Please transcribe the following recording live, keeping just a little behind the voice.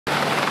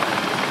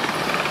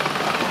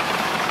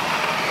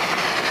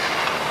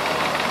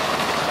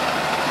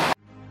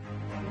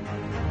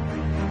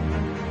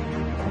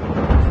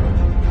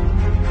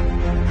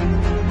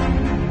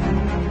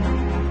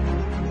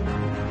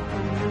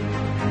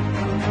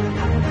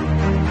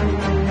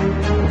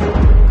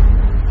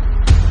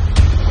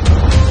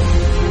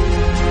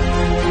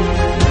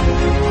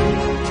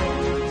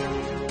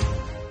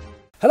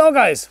Hello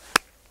guys,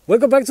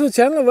 welcome back to the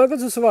channel, welcome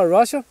to Savotta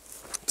Russia.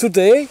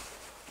 Today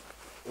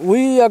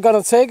we are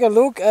gonna take a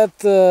look at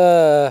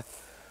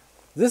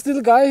this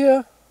little guy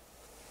here.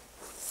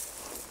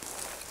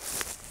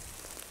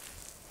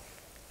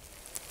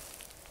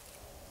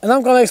 And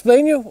I'm gonna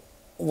explain you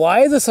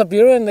why the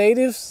Siberian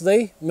natives,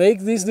 they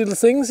make these little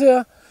things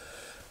here.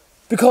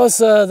 Because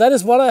that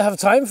is what I have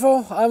time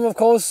for. I'm of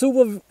course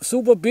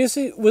super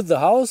busy with the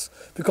house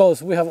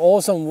because we have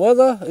awesome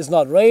weather. It's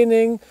not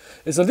raining.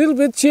 It's a little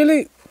bit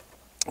chilly,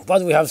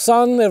 but we have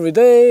sun every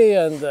day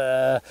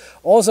and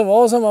awesome.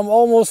 I'm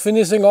almost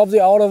finishing up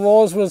the outer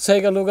walls. We'll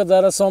take a look at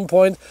that at some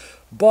point.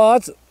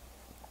 But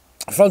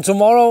from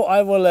tomorrow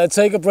I will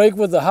take a break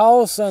with the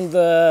house and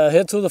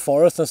head to the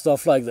forest and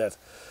stuff like that.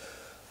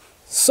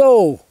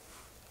 So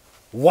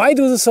why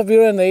do the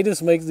Siberian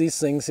natives make these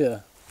things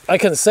here? I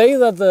can say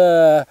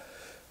that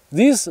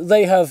these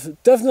they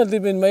have definitely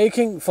been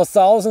making for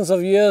thousands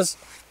of years,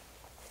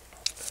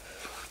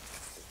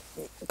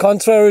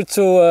 contrary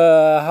to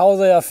how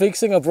they are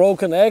fixing a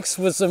broken axe,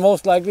 which they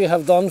most likely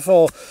have done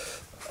for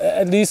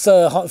at least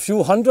a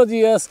few hundred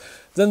years.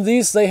 Then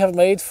these they have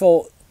made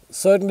for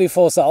certainly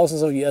for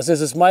thousands of years. This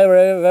is my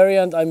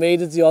variant. I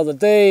made it the other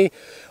day.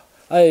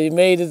 I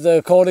made it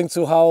according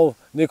to how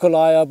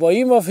Nikolai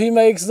Aboimov he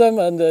makes them,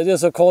 and it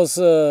is of course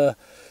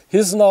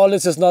his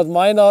knowledge is not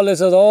my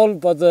knowledge at all,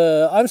 but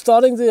I'm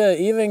starting the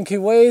Evenk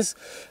ways,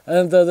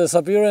 and the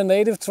Siberian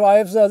native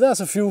tribes,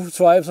 there's a few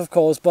tribes of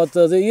course, but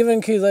the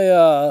Evenk, they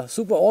are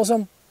super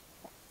awesome.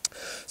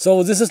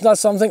 So this is not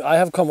something I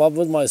have come up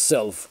with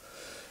myself.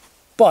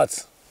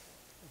 But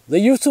they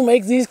used to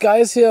make these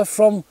guys here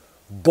from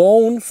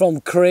bone,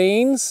 from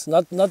cranes,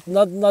 not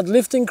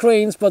lifting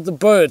cranes, but the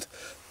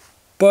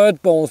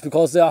bird bones,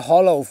 because they are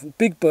hollow,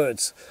 big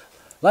birds.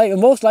 Like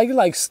most likely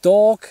like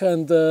Stork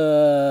and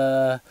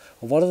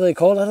what are they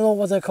called? I don't know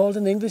what they're called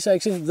in English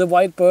actually. The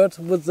white bird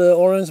with the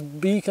orange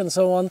beak and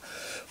so on.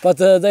 But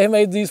they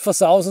made these for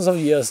thousands of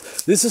years.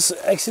 This is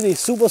actually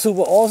super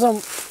awesome.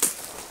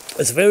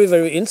 It's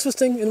very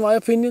interesting in my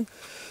opinion.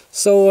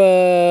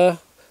 So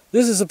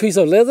this is a piece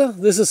of leather.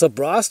 This is a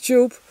brass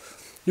tube.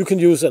 You can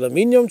use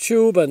aluminium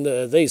tube, and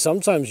they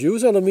sometimes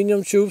use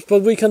aluminium tubes.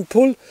 But we can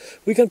pull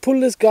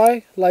this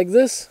guy like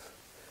this.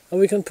 And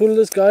we can pull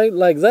this guy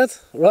like that,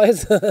 right?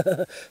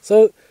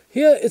 So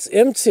here it's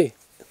empty.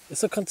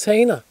 It's a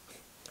container.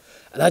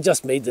 And I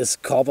just made this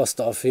copper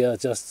stuff here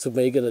just to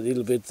make it a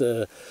little bit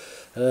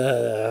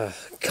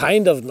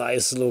kind of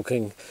nice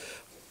looking.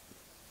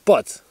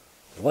 But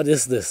what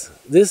is this?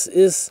 This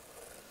is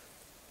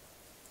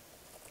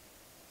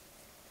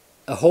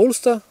a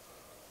holster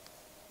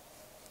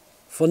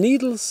for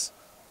needles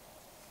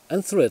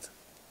and thread.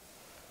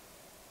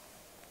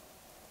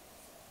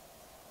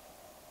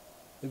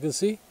 You can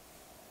see.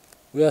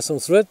 We have some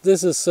thread.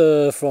 This is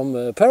from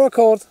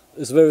paracord.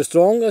 It's very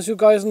strong, as you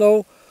guys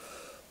know.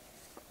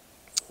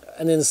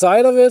 And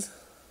inside of it,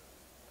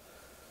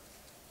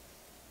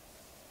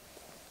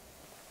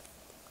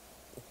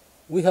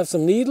 we have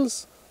some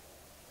needles.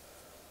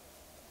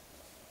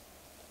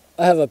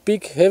 I have a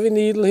big heavy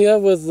needle here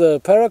with the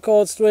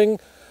paracord string.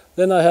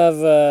 Then I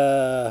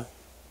have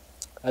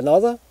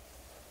another.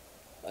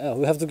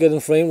 We have to get in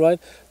frame, right?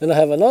 Then I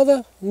have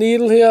another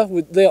needle here.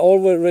 They're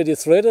already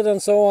threaded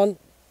and so on.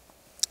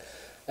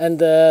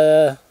 And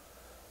as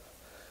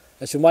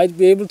you might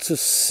be able to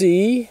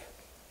see,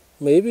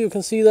 maybe you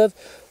can see that,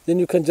 then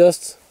you can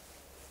just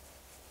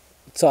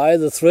tie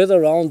the thread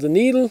around the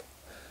needle.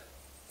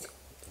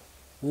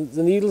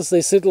 The needles,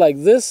 they sit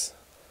like this,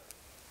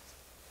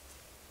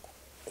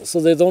 so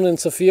they don't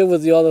interfere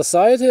with the other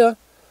side here.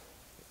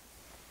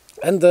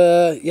 And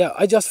yeah,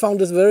 I just found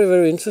this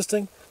very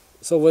interesting.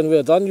 So when we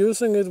are done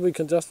using it, we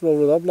can just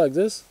roll it up like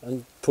this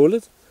and pull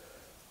it.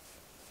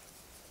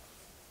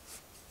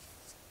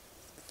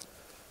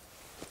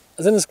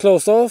 And then it's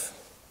closed off.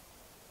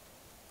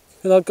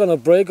 You're not gonna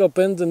break or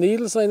bend the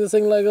needles or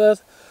anything like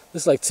that.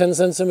 It's like 10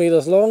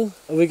 centimeters long,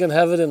 and we can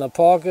have it in a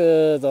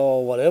pocket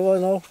or whatever,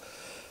 you know.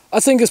 I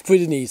think it's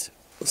pretty neat.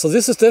 So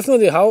this is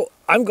definitely how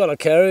I'm gonna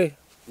carry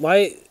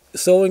my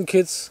sewing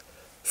kits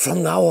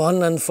from now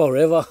on and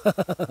forever.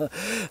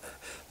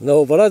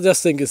 No, but I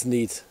just think it's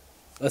neat.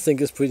 I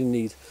think it's pretty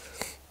neat.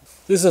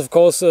 This is of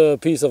course a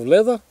piece of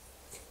leather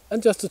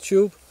and just a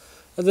tube.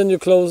 And then you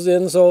close the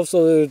ends off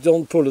so you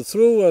don't pull it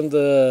through. And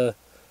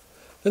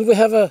then we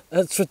have a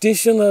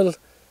traditional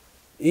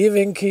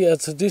Evenk, a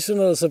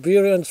traditional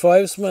Siberian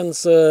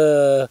Tribesmen's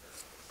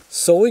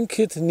sewing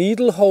kit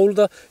needle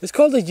holder. It's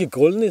called a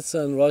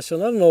Jegolnitsa in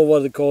Russian. I don't know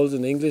what it's called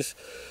in English.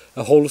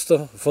 A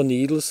holster for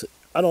needles.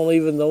 I don't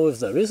even know if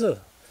there is a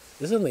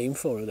name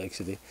for it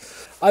actually.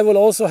 I will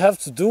also have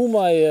to do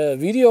my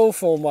video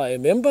for my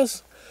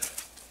members.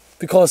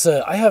 Because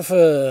I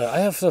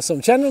have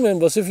some channel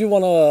members. If you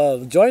want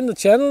to join the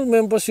channel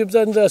membership,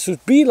 then there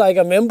should be like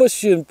a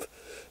membership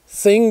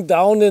thing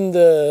down in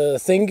the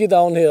thingy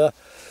down here.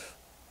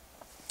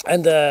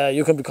 And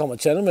you can become a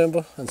channel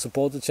member and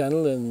support the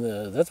channel in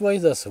that way.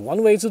 That's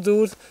one way to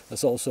do it.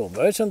 There's also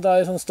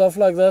merchandise and stuff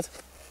like that.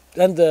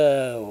 and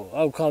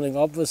I'm coming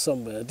up with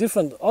some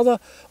different other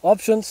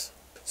options.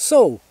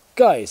 So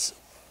guys,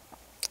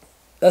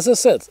 as I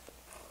said,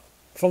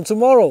 from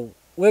tomorrow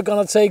we're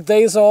gonna take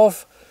days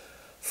off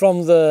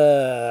from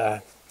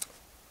the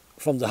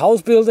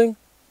house building.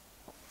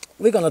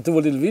 We're gonna do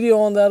a little video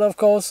on that, of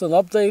course, an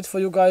update for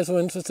you guys who are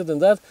interested in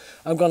that.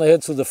 I'm gonna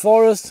head to the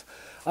forest.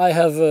 I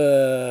have,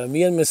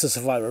 me and Mrs.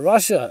 Survivor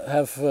Russia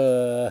have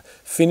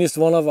finished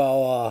one of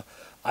our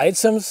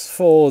items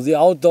for the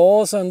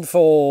outdoors and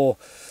for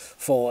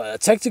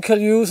tactical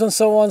use and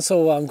so on.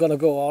 So I'm gonna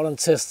go out and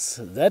test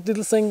that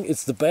little thing.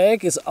 It's the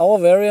bag. It's our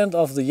variant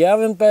of the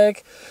Järven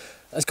bag.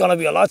 It's gonna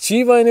be a lot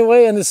cheaper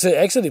anyway, and it's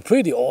actually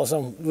pretty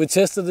awesome. We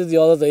tested it the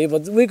other day,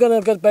 but we're gonna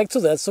get back to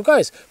that. So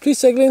guys, please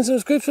take a link in the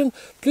description.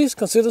 Please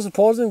consider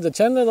supporting the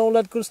channel and all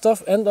that good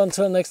stuff. And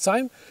until next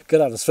time, get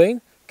out and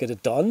train, get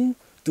it done,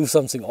 do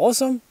something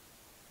awesome.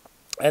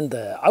 And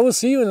I will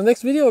see you in the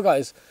next video,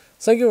 guys.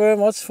 Thank you very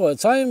much for your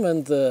time,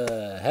 and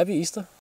happy Easter.